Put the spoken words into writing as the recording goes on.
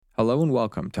Hello and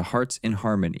welcome to Hearts in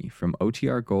Harmony from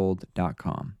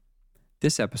OTRGold.com.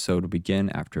 This episode will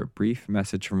begin after a brief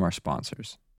message from our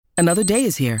sponsors. Another day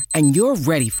is here, and you're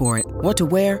ready for it. What to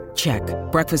wear? Check.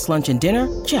 Breakfast, lunch, and dinner?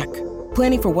 Check.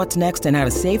 Planning for what's next and how to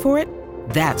save for it?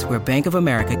 That's where Bank of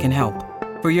America can help.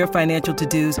 For your financial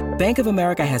to-dos, Bank of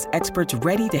America has experts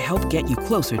ready to help get you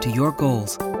closer to your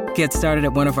goals. Get started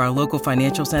at one of our local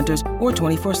financial centers or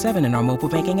 24/7 in our mobile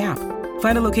banking app.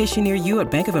 Find a location near you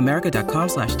at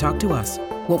bankofamerica.com/talktous.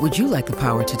 What would you like the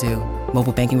power to do?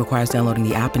 Mobile banking requires downloading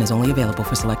the app and is only available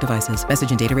for select devices. Message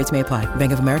and data rates may apply.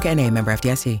 Bank of America N.A., member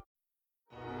FDIC.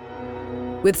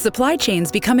 With supply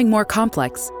chains becoming more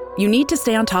complex, you need to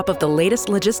stay on top of the latest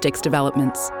logistics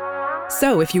developments.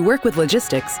 So if you work with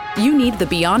logistics, you need the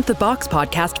Beyond the Box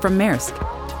podcast from Maersk.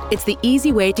 It's the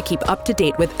easy way to keep up to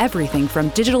date with everything from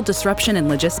digital disruption in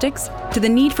logistics to the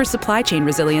need for supply chain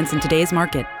resilience in today's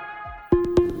market.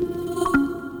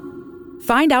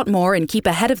 Find out more and keep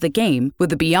ahead of the game with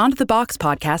the Beyond the Box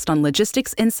podcast on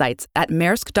logistics insights at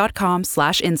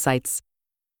maersk.com/insights.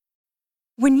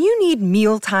 When you need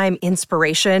mealtime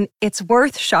inspiration, it's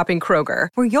worth shopping Kroger,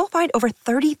 where you'll find over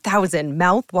 30,000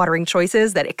 mouth-watering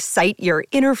choices that excite your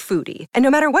inner foodie. And no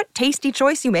matter what tasty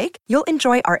choice you make, you'll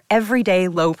enjoy our everyday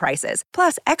low prices,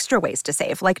 plus extra ways to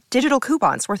save, like digital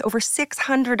coupons worth over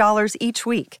 $600 each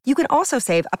week. You can also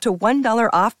save up to $1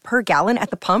 off per gallon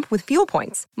at the pump with fuel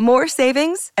points. More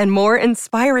savings and more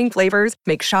inspiring flavors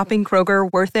make shopping Kroger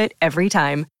worth it every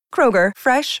time. Kroger,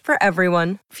 fresh for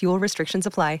everyone. Fuel restrictions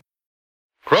apply.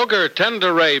 Kroger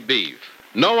Tenderay Beef,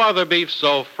 no other beef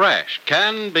so fresh,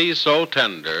 can be so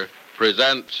tender,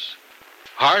 presents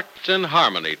Hearts in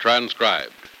Harmony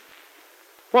transcribed.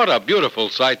 What a beautiful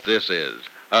sight this is.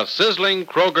 A sizzling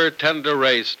Kroger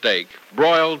Tenderay steak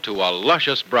broiled to a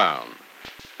luscious brown.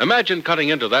 Imagine cutting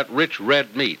into that rich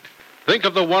red meat. Think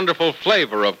of the wonderful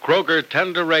flavor of Kroger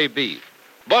Tenderay Beef.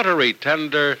 Buttery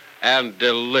tender and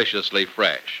deliciously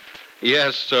fresh.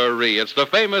 Yes, sirree, it's the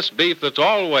famous beef that's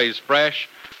always fresh,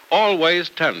 always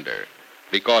tender,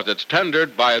 because it's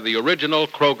tendered by the original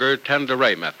Kroger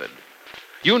Tenderay method.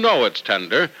 You know it's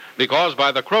tender because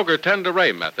by the Kroger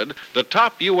Tenderay method, the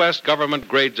top U.S. government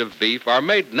grades of beef are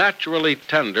made naturally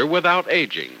tender without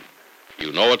aging.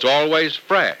 You know it's always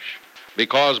fresh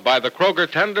because by the Kroger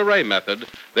Tenderay method,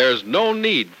 there's no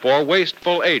need for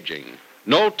wasteful aging,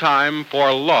 no time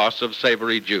for loss of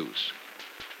savory juice.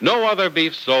 No other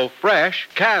beef so fresh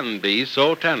can be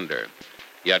so tender.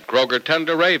 Yet Kroger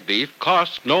Tenderay beef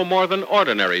costs no more than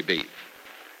ordinary beef.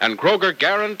 And Kroger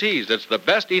guarantees it's the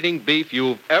best eating beef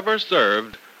you've ever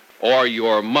served or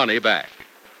your money back.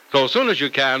 So soon as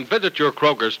you can, visit your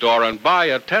Kroger store and buy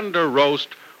a tender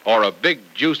roast or a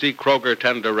big juicy Kroger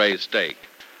Tenderay steak.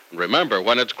 Remember,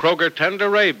 when it's Kroger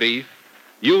Tenderay beef,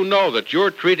 you know that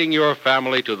you're treating your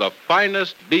family to the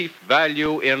finest beef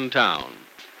value in town.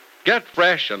 Get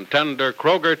fresh and tender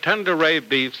Kroger Tenderay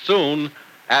beef soon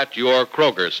at your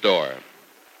Kroger store.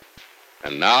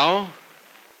 And now,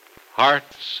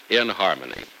 Hearts in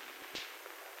Harmony.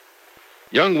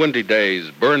 Young Windy Day's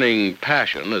burning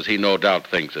passion, as he no doubt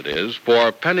thinks it is,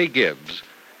 for Penny Gibbs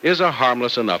is a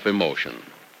harmless enough emotion.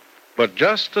 But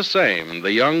just the same,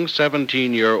 the young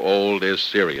 17-year-old is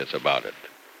serious about it.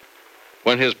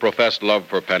 When his professed love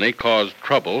for Penny caused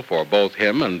trouble for both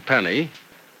him and Penny,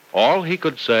 all he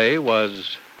could say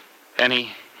was,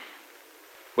 Penny,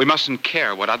 we mustn't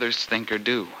care what others think or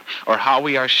do, or how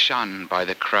we are shunned by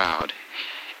the crowd.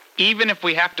 Even if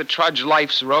we have to trudge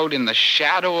life's road in the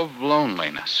shadow of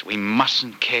loneliness, we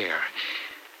mustn't care,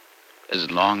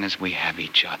 as long as we have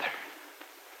each other.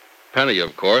 Penny,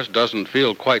 of course, doesn't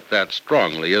feel quite that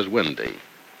strongly as Windy.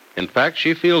 In fact,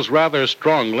 she feels rather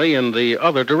strongly in the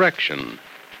other direction.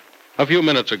 A few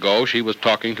minutes ago, she was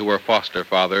talking to her foster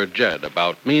father, Jed,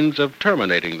 about means of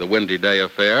terminating the Windy Day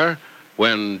affair,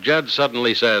 when Jed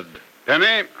suddenly said,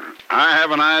 Penny, I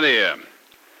have an idea.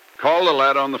 Call the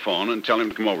lad on the phone and tell him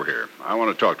to come over here. I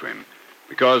want to talk to him,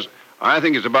 because I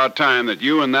think it's about time that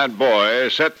you and that boy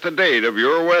set the date of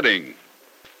your wedding.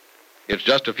 It's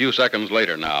just a few seconds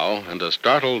later now, and a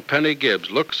startled Penny Gibbs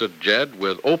looks at Jed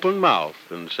with open mouth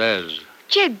and says,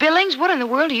 Jed Billings, what in the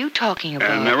world are you talking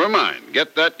about? Never mind.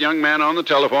 Get that young man on the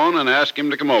telephone and ask him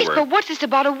to come over. Yes, but what's this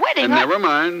about a wedding? Never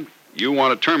mind. You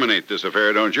want to terminate this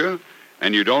affair, don't you?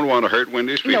 And you don't want to hurt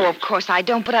Wendy's feelings. No, of course I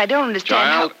don't, but I don't understand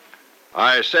Child,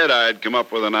 I said I'd come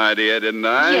up with an idea, didn't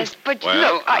I? Yes, but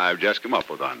well, look, I've just come up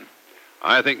with one.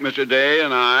 I think Mr. Day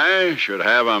and I should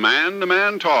have a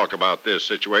man-to-man talk about this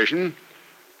situation.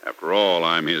 After all,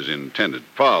 I'm his intended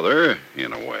father,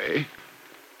 in a way.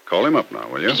 Call him up now,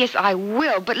 will you? Yes, I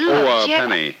will, but look,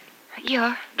 Penny,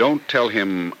 Yeah. Don't tell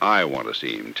him I want to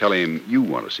see him. Tell him you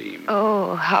want to see him.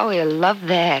 Oh, how he'll love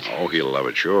that. Oh, he'll love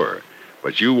it, sure.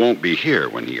 But you won't be here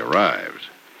when he arrives.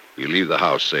 You leave the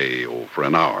house, say, for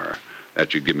an hour.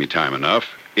 That should give me time enough,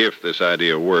 if this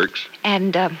idea works.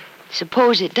 And,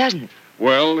 suppose it doesn't.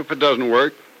 Well, if it doesn't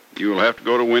work, you'll have to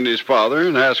go to Wendy's father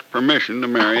and ask permission to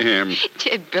marry him.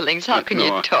 Jed Billings, how can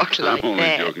No, you talk like I'm only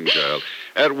that? joking, child.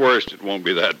 At worst, it won't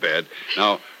be that bad.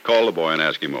 Now, call the boy and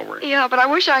ask him over. Yeah, but I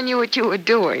wish I knew what you were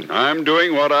doing. I'm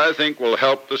doing what I think will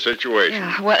help the situation.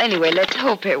 Yeah, well, anyway, let's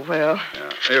hope it will.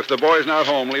 Yeah. If the boy's not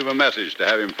home, leave a message to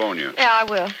have him phone you. Yeah, I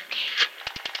will.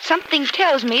 Something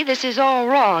tells me this is all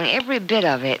wrong, every bit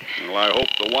of it. Well, I hope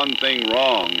the one thing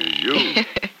wrong is you.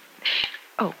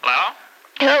 Oh. Hello?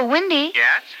 Hello, Wendy.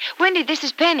 Yes? Wendy, this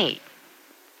is Penny.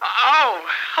 Oh,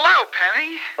 hello,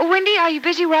 Penny. Wendy, are you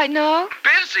busy right now?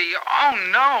 Busy? Oh,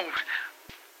 no.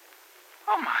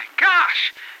 Oh, my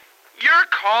gosh. You're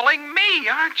calling me,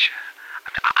 aren't you?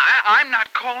 I'm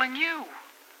not calling you.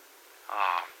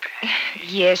 Oh, Penny.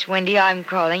 Yes, Wendy, I'm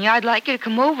calling you. I'd like you to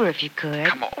come over if you could.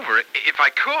 Come over if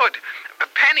I could.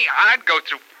 Penny, I'd go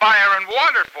through fire and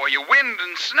water for you, wind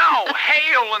and snow,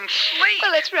 hail and sleet.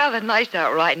 Well, it's rather nice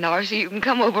out right now, so you can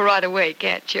come over right away,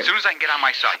 can't you? As soon as I can get on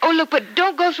my side. Oh, look, but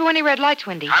don't go through any red lights,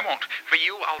 Wendy. I won't. For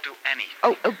you, I'll do anything.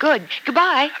 Oh, good.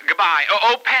 Goodbye. Goodbye.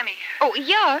 Oh, Penny. Oh,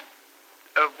 yeah.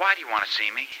 Why do you want to see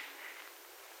me?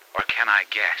 Or can I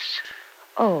guess?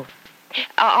 Oh,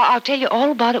 I'll tell you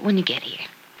all about it when you get here.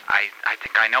 I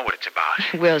think I know what it's about.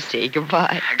 We'll see.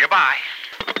 Goodbye. Goodbye.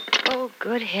 Oh,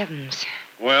 good heavens.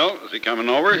 Well, is he coming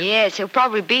over? Yes, he'll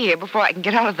probably be here before I can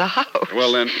get out of the house.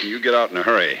 Well, then, you get out in a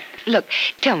hurry. Look,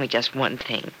 tell me just one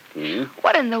thing. Hmm?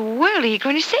 What in the world are you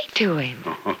going to say to him?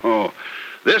 Oh,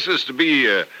 this is to be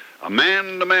a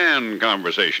man-to-man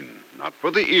conversation, not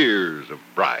for the ears of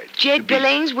brides. Jed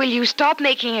Billings, will you stop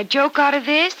making a joke out of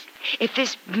this? If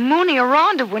this mooning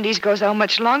around of Wendy's goes on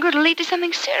much longer, it'll lead to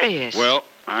something serious. Well,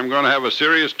 I'm going to have a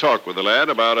serious talk with the lad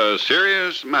about a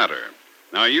serious matter.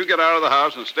 Now, you get out of the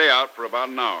house and stay out for about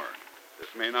an hour. This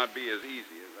may not be as easy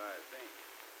as I think.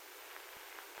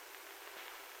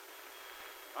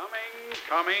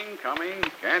 Coming.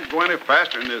 Can't go any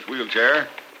faster in this wheelchair.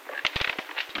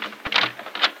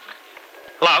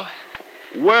 Hello?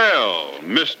 Well,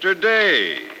 Mr.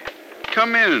 Day.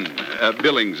 Come in.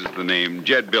 Billings is the name,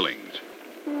 Jed Billings.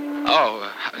 Oh,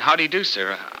 how do you do,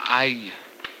 sir?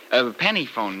 Penny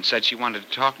phoned and said she wanted to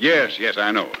talk to you. Yes,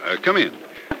 I know. Come in.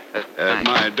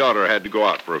 My daughter had to go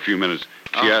out for a few minutes.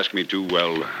 She asked me to,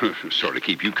 well, sort of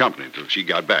keep you company till she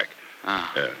got back.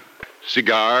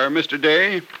 Cigar, Mr.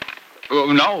 Day?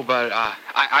 No, but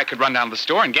I could run down to the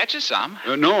store and get you some.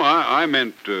 No, I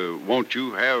meant, won't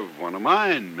you have one of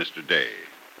mine, Mr. Day?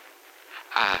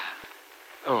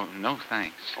 Oh, no,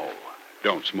 thanks. Oh,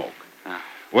 don't smoke.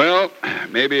 Well,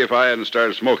 maybe if I hadn't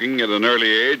started smoking at an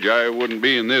early age, I wouldn't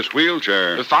be in this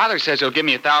wheelchair. The father says he'll give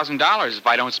me $1,000 if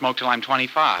I don't smoke till I'm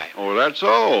 25. Oh, that's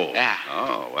so? Yeah.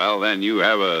 Oh, well, then you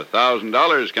have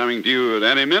 $1,000 coming to you at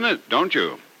any minute, don't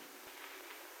you?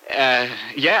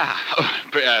 Yeah.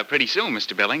 Pretty soon,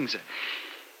 Mr. Billings.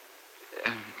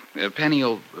 Penny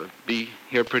will be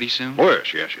here pretty soon? Oh,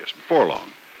 yes, before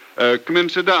long. Come in,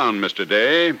 sit down, Mr.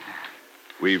 Day.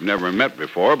 We've never met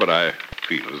before, but I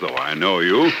feel as though I know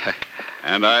you.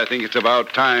 And I think it's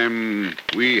about time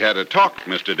we had a talk,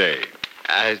 Mr. Day.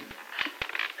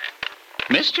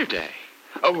 Mr. Day?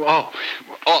 Oh,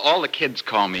 all the kids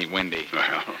call me Wendy.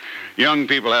 Well, young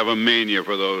people have a mania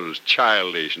for those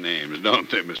childish names, don't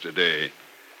they, Mr. Day?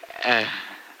 Yeah.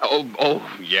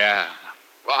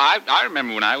 Well, I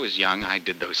remember when I was young, I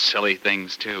did those silly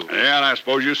things, too. Yeah, and I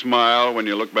suppose you smile when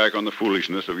you look back on the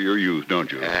foolishness of your youth,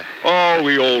 don't you? All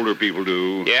we older people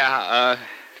do. Yeah,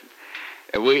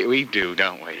 we do,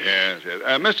 don't we? Yes.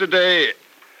 Mr. Day,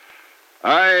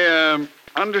 I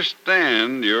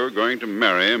understand you're going to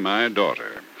marry my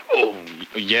daughter. Oh,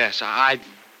 yes, Huh?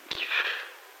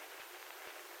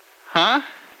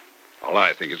 Well,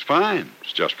 I think it's fine.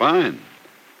 It's just fine.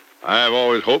 I've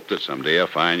always hoped that someday a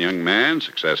fine young man,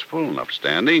 successful and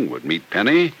upstanding, would meet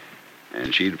Penny,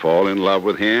 and she'd fall in love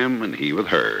with him and he with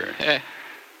her.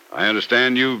 I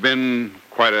understand you've been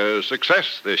quite a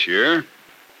success this year.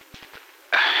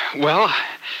 Well,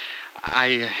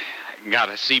 I got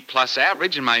a C-plus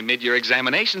average in my mid-year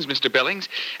examinations, Mr. Billings.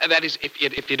 That is,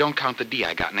 if you don't count the D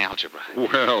I got in algebra.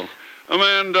 Well, a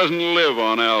man doesn't live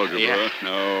on algebra. Yeah.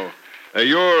 No.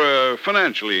 You're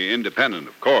financially independent,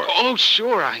 of course. Oh,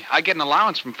 sure. I get an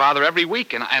allowance from Father every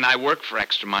week, and I work for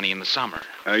extra money in the summer.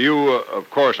 You, of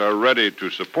course, are ready to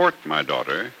support my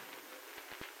daughter.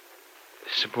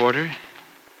 Support her?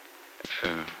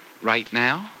 right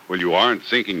now. Well, you aren't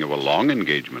thinking of a long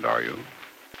engagement, are you?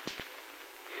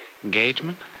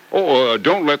 Engagement? Oh,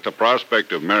 don't let the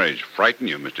prospect of marriage frighten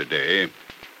you, Mr. Day.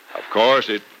 Of course,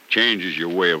 it changes your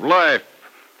way of life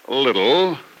a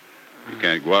little. You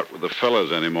can't go out with the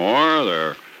fellas anymore. There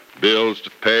are bills to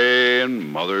pay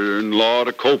and mother-in-law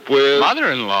to cope with.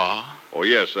 Mother-in-law? Oh,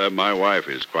 yes, my wife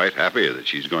is quite happy that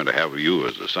she's going to have you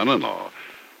as a son-in-law.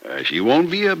 She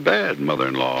won't be a bad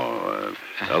mother-in-law.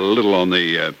 A little on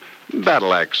the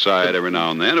battle axe side every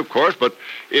now and then, of course, but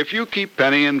if you keep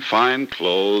Penny in fine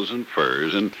clothes and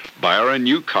furs and buy her a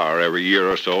new car every year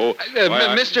or so...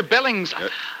 Mr. Billings,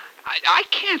 I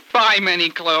can't buy many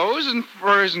clothes and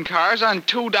furs and cars on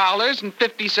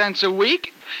 $2.50 a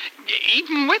week,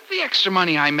 even with the extra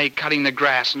money I make cutting the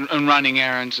grass and running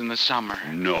errands in the summer.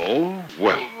 No?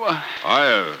 Well,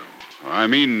 I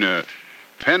mean,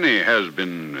 Penny has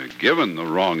been given the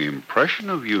wrong impression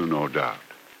of you, no doubt.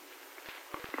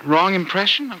 Wrong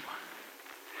impression?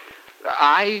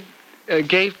 I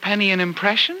gave Penny an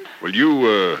impression? Well,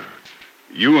 you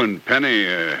and Penny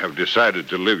have decided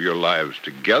to live your lives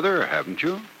together, haven't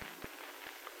you?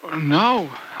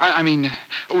 No. I mean,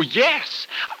 oh, yes.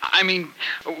 I mean,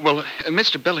 well,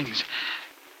 Mr. Billings,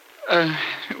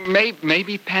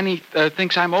 maybe Penny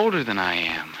thinks I'm older than I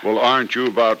am. Well, aren't you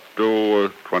about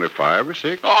 25 or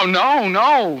 6? Oh,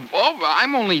 no. Oh,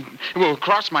 I'm only, well,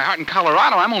 cross my heart in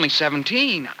Colorado, I'm only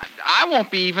 17. I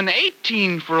won't be even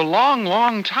 18 for a long,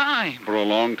 long time. For a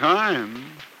long time?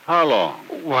 How long?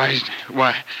 Why,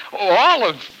 all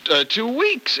of 2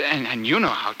 weeks. And you know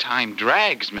how time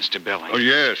drags, Mr. Billings. Oh,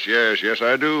 yes,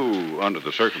 I do, under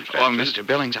the circumstances. Oh, Mr.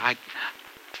 Billings, I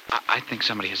think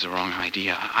somebody has the wrong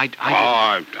idea.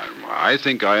 I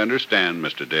think I understand,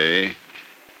 Mr. Day.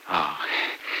 Oh.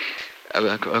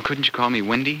 Couldn't you call me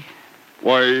Wendy?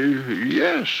 Why,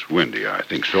 yes, Wendy, I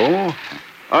think so.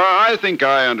 I think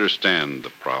I understand the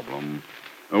problem.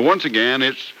 Once again,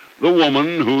 it's the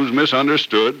woman who's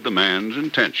misunderstood the man's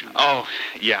intention. Oh,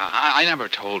 yeah, I never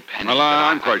told Penny. Well,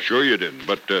 I'm quite sure you didn't,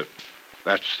 but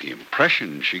that's the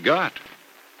impression she got.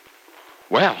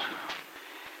 Well,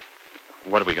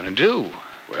 what are we going to do?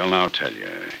 Well, now, I'll tell you.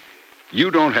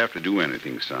 You don't have to do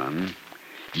anything, son.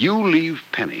 You leave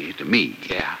Penny to me.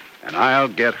 Yeah. And I'll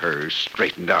get her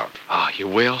straightened out. Oh, you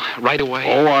will? Right away?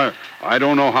 Oh, I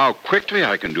don't know how quickly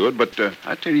I can do it, but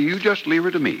I tell you just leave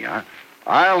her to me.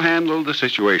 I'll handle the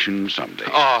situation someday.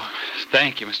 Oh,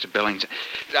 thank you, Mr. Billings.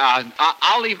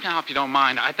 I'll leave now if you don't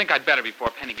mind. I think I'd better before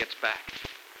Penny gets back.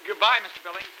 Goodbye, Mr.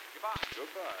 Billings.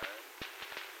 Goodbye.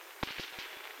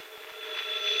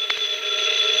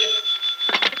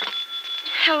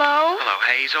 Hello? Hello,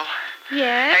 Hazel.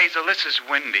 Yes? Hazel, this is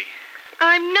Wendy.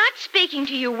 I'm not speaking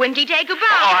to you, Wendy Day. Goodbye.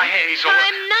 Oh, Hazel.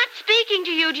 I'm not speaking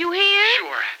to you. Do you hear?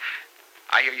 Sure.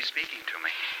 I hear you speaking to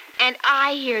me. And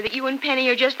I hear that you and Penny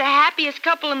are just the happiest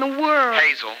couple in the world.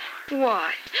 Hazel.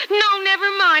 What? No,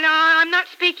 never mind. I'm not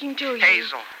speaking to you.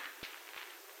 Hazel.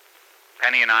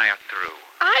 Penny and I are through.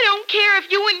 I don't care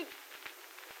if you and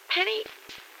Penny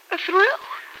are through.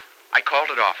 I called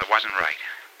it off. It wasn't right.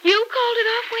 You called it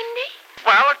off, Wendy?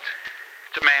 Well,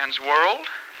 it's a man's world.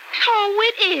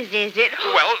 Oh, it is it?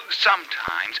 Well,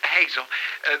 sometimes. Hazel,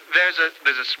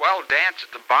 there's a swell dance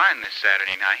at the barn this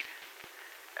Saturday night.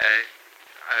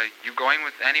 You going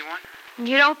with anyone?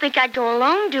 You don't think I'd go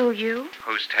alone, do you?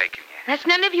 Who's taking you? That's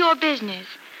none of your business.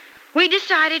 We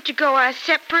decided to go our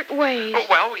separate ways. Oh,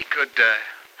 well, we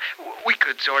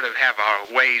could sort of have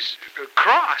our ways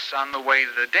cross on the way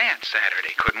to the dance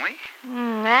Saturday, couldn't we?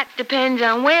 That depends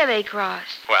on where they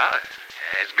cross. Well,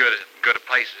 as good a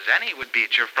place as any would be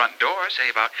at your front door, say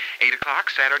about 8 o'clock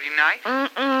Saturday night.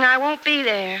 I won't be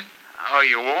there. Oh,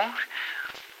 you won't?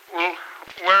 Well,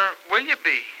 where will you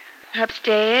be?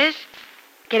 Upstairs,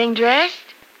 getting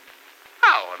dressed.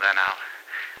 Oh, well, then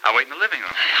I'll wait in the living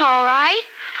room. All right.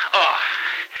 Oh,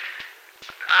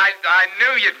 I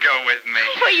knew you'd go with me.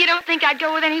 Well, you don't think I'd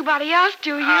go with anybody else,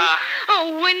 do you?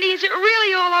 Oh, Wendy, is it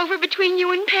really all over between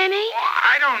you and Penny? Well,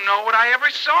 I don't know what I ever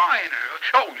saw in her.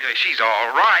 Oh, she's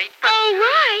all right, but... All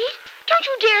right? Don't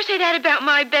you dare say that about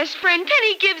my best friend.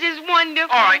 Penny Gibbs is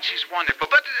wonderful. All right, she's wonderful,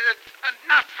 but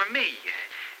not for me.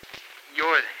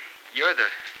 You're the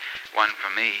one for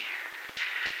me.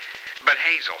 But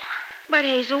Hazel. But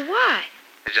Hazel, what?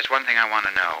 There's just one thing I want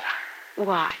to know.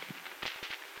 What?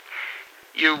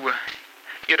 You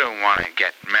don't want to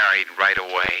get married right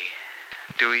away,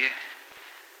 do you?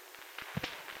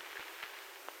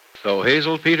 So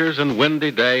Hazel Peters and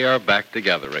Wendy Day are back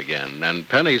together again, and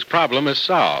Penny's problem is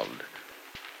solved.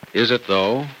 Is it,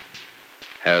 though?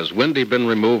 Has Wendy been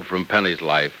removed from Penny's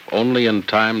life only in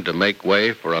time to make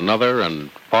way for another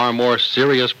and far more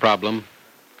serious problem?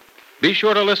 Be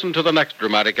sure to listen to the next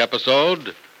dramatic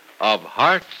episode of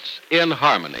Hearts in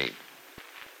Harmony.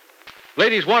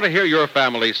 Ladies, want to hear your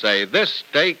family say, "This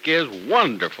steak is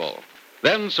wonderful."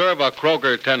 Then serve a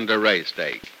Kroger Tender-Ray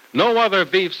steak. No other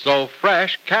beef so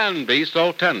fresh can be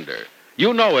so tender.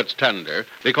 You know it's tender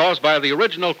because by the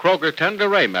original Kroger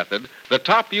Tender-Ray method, the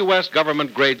top U.S.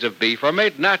 government grades of beef are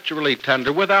made naturally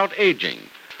tender without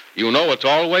aging. You know it's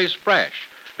always fresh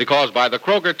because by the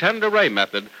Kroger Tender-Ray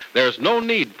method, there's no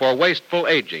need for wasteful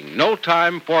aging, no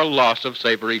time for loss of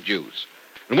savory juice.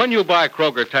 And when you buy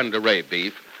Kroger Tender-Ray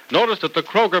beef, notice that the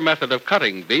Kroger method of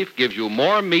cutting beef gives you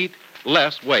more meat,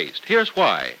 less waste. Here's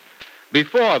why.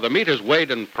 Before the meat is weighed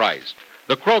and priced,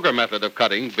 the Kroger method of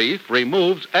cutting beef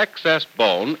removes excess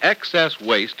bone, excess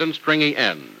waste, and stringy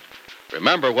ends.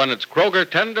 Remember, when it's Kroger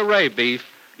Tender-Ray beef,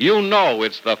 you know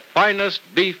it's the finest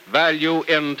beef value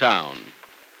in town.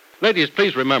 Ladies,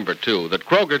 please remember, too, that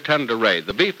Kroger Tender-Ray,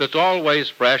 the beef that's always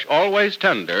fresh, always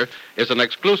tender, is an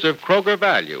exclusive Kroger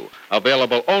value,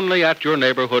 available only at your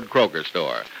neighborhood Kroger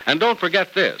store. And don't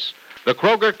forget this, the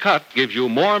Kroger cut gives you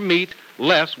more meat,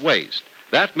 less waste.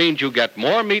 That means you get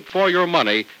more meat for your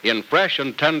money in fresh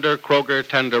and tender Kroger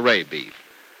Tender-Ray beef.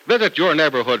 Visit your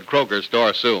neighborhood Kroger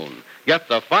store soon. Get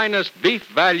the finest beef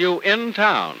value in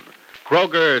town,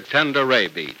 Kroger Tender-Ray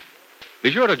beef.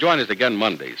 Be sure to join us again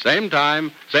Monday, same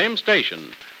time, same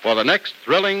station, for the next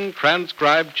thrilling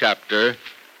transcribed chapter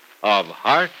of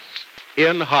Hearts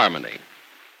in Harmony.